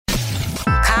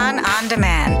Khan On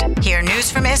Demand. Hear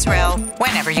news from Israel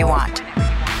whenever you want.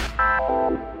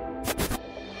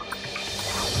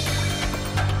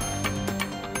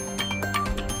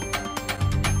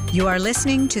 You are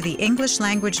listening to the English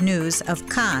language news of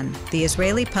Khan, the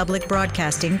Israeli Public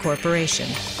Broadcasting Corporation.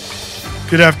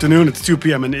 Good afternoon. It's 2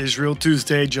 p.m. in Israel,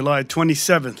 Tuesday, July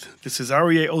 27th. This is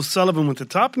Aryeh O'Sullivan with the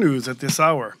top news at this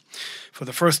hour. For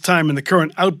the first time in the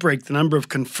current outbreak, the number of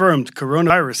confirmed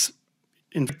coronavirus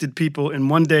infected people in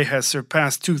one day has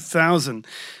surpassed 2,000.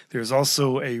 There's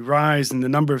also a rise in the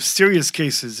number of serious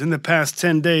cases. In the past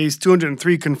 10 days,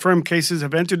 203 confirmed cases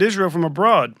have entered Israel from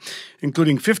abroad,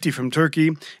 including 50 from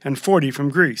Turkey and 40 from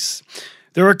Greece.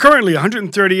 There are currently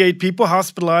 138 people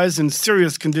hospitalized in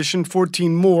serious condition,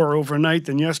 14 more overnight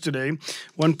than yesterday.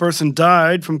 One person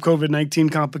died from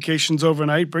COVID-19 complications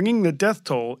overnight, bringing the death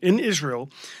toll in Israel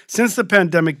since the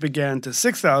pandemic began to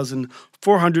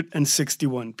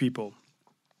 6,461 people.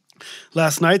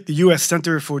 Last night, the U.S.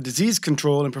 Center for Disease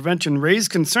Control and Prevention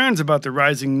raised concerns about the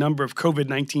rising number of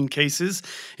COVID-19 cases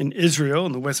in Israel,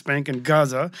 in the West Bank, and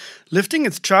Gaza, lifting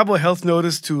its travel health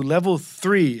notice to level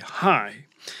 3 high.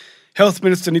 Health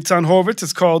Minister Nitzan Horowitz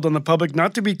has called on the public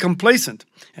not to be complacent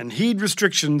and heed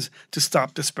restrictions to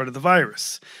stop the spread of the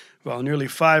virus. While nearly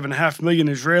 5.5 million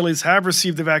Israelis have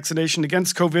received the vaccination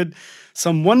against COVID,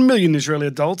 some 1 million Israeli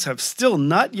adults have still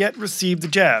not yet received the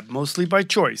jab, mostly by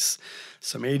choice.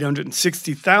 Some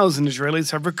 860,000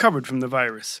 Israelis have recovered from the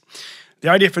virus. The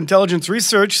IDF intelligence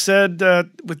research said that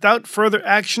without further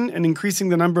action and increasing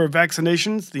the number of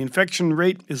vaccinations, the infection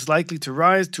rate is likely to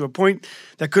rise to a point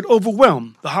that could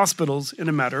overwhelm the hospitals in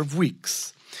a matter of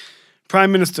weeks.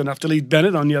 Prime Minister Naftali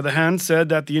Bennett, on the other hand, said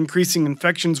that the increasing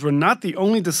infections were not the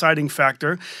only deciding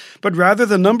factor, but rather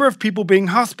the number of people being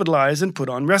hospitalized and put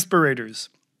on respirators.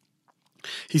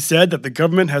 He said that the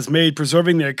government has made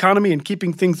preserving the economy and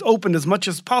keeping things open as much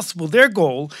as possible their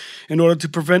goal in order to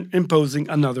prevent imposing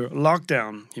another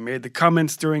lockdown. He made the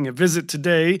comments during a visit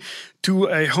today to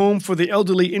a home for the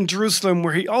elderly in Jerusalem,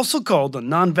 where he also called on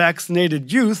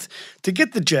non-vaccinated youth to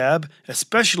get the jab,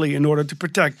 especially in order to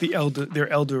protect their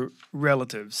elder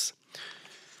relatives.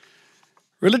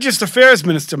 Religious Affairs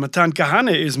Minister Matan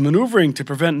Kahane is maneuvering to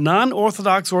prevent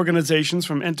non-Orthodox organizations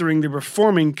from entering the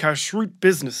reforming kashrut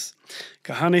business.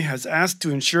 Kahane has asked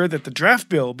to ensure that the draft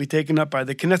bill be taken up by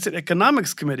the Knesset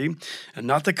Economics Committee and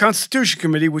not the Constitution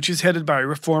Committee, which is headed by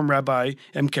Reform Rabbi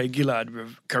M.K.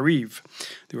 Gilad Kariv.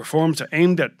 The reforms are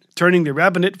aimed at turning the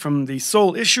rabbinate from the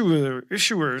sole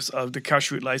issuers of the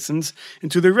kashrut license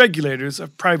into the regulators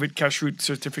of private kashrut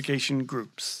certification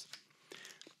groups.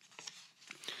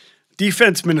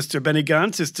 Defense Minister Benny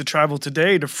Gantz is to travel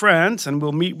today to France and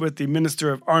will meet with the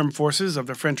Minister of Armed Forces of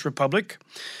the French Republic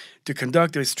to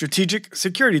conduct a strategic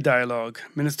security dialogue.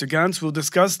 Minister Gantz will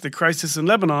discuss the crisis in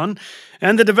Lebanon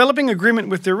and the developing agreement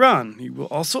with Iran. He will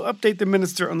also update the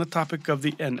minister on the topic of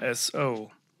the NSO.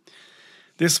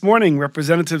 This morning,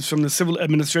 representatives from the civil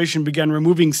administration began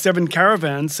removing 7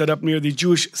 caravans set up near the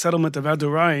Jewish settlement of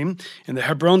Adoraim in the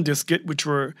Hebron district, which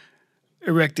were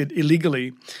erected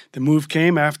illegally. The move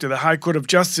came after the High Court of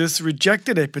Justice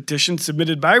rejected a petition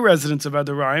submitted by residents of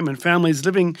Adoraim and families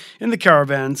living in the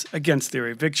caravans against their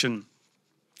eviction.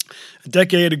 A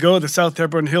decade ago, the South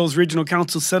Hebron Hills Regional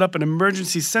Council set up an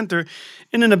emergency center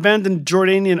in an abandoned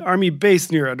Jordanian army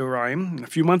base near Adoraim. And a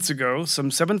few months ago,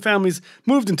 some 7 families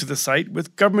moved into the site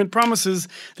with government promises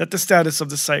that the status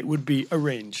of the site would be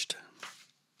arranged.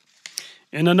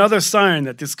 In another sign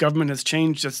that this government has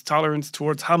changed its tolerance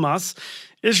towards Hamas,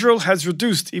 Israel has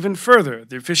reduced even further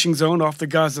the fishing zone off the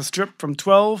Gaza Strip from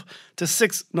 12 to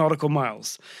 6 nautical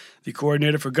miles. The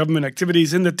coordinator for government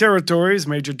activities in the territories,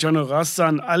 Major General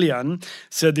Ghassan Alian,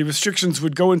 said the restrictions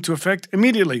would go into effect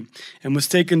immediately and was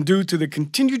taken due to the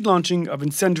continued launching of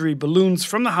incendiary balloons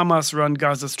from the Hamas-run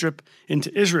Gaza Strip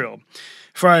into Israel.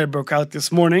 Fire broke out this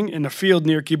morning in a field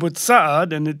near Kibbutz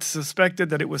Sa'ad, and it's suspected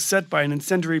that it was set by an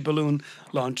incendiary balloon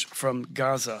launched from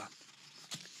Gaza.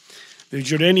 The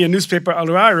Jordanian newspaper Al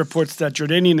Rai reports that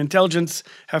Jordanian intelligence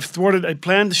have thwarted a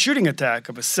planned shooting attack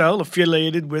of a cell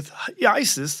affiliated with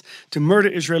ISIS to murder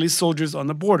Israeli soldiers on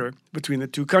the border between the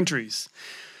two countries.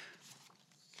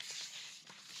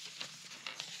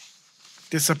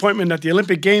 Disappointment at the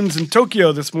Olympic Games in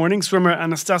Tokyo this morning. Swimmer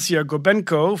Anastasia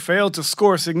Gobenko failed to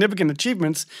score significant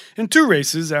achievements in 2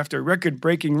 races after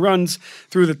record-breaking runs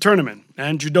through the tournament.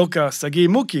 And judoka Sagi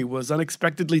Muki was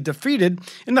unexpectedly defeated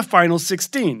in the final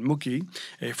 16. Muki,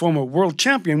 a former world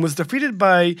champion, was defeated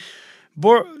by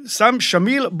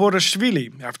Shamil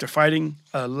Borashvili after fighting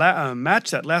a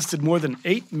match that lasted more than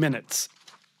 8 minutes.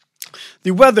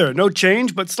 The weather, no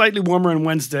change, but slightly warmer on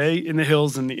Wednesday in the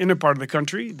hills in the inner part of the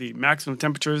country. The maximum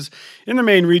temperatures in the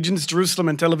main regions, Jerusalem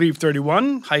and Tel Aviv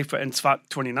 31, Haifa and Tzfat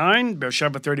 29,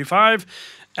 Beersheba 35,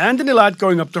 and in Eilat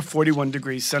going up to 41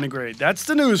 degrees centigrade. That's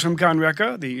the news from Kan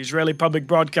Reka, the Israeli Public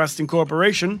Broadcasting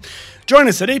Corporation. Join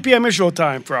us at 8 p.m. Israel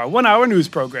time for our 1-hour news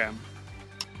program.